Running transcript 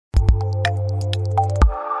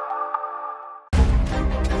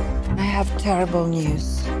have terrible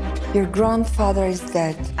news. Your grandfather is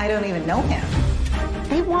dead. I don't even know him.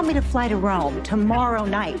 They want me to fly to Rome tomorrow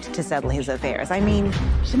night to settle his affairs. I mean,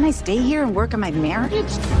 shouldn't I stay here and work on my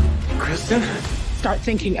marriage? Kristen? Start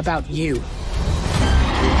thinking about you.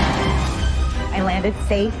 I landed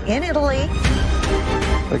safe in Italy.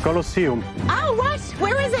 The Colosseum. Oh, what?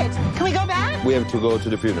 Where is it? Can we go back? We have to go to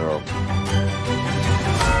the funeral.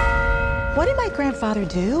 What did my grandfather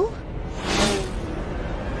do?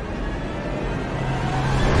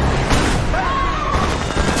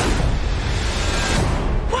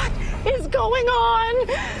 What is going on?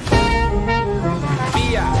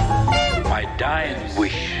 Mia, my dying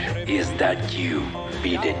wish is that you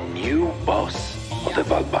be the new boss of the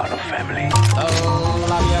Balbano family.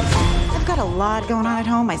 I've got a lot going on at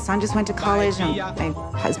home. My son just went to college, and my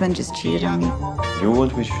husband just cheated on me. You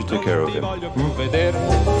want me to take care of him?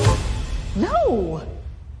 No.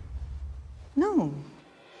 No.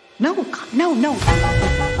 No, no, no.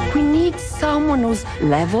 We need someone who's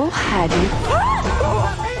level-headed,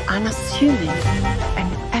 unassuming,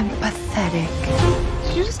 and empathetic.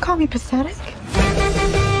 Did you just call me pathetic?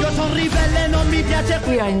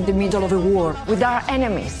 We are in the middle of a war with our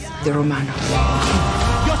enemies, the Romanos.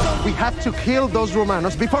 We have to kill those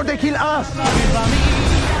Romanos before they kill us.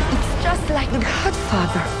 It's just like The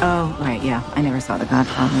Godfather. Oh, right, yeah. I never saw The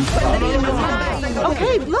Godfather.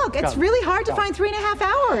 Okay, look, it's really hard to find 3.5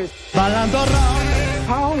 hours.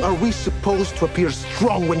 How are we supposed to appear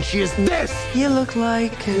strong when she is this? You look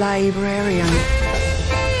like a librarian.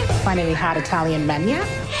 Find any hot Italian men yet?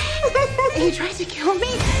 He tried to kill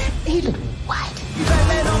me? He did what?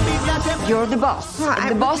 You're the boss. And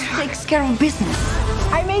the boss takes care of business.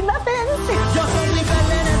 I made muffins.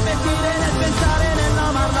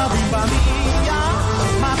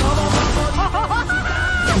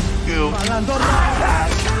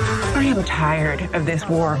 I am tired of this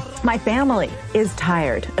war. My family is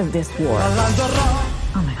tired of this war.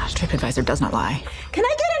 Oh my gosh, TripAdvisor does not lie. Can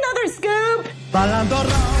I get another scoop?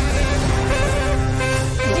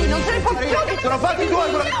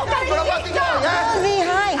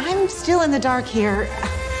 Hi, I'm still in the dark here.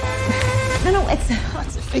 No, it's a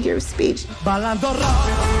figure of speech.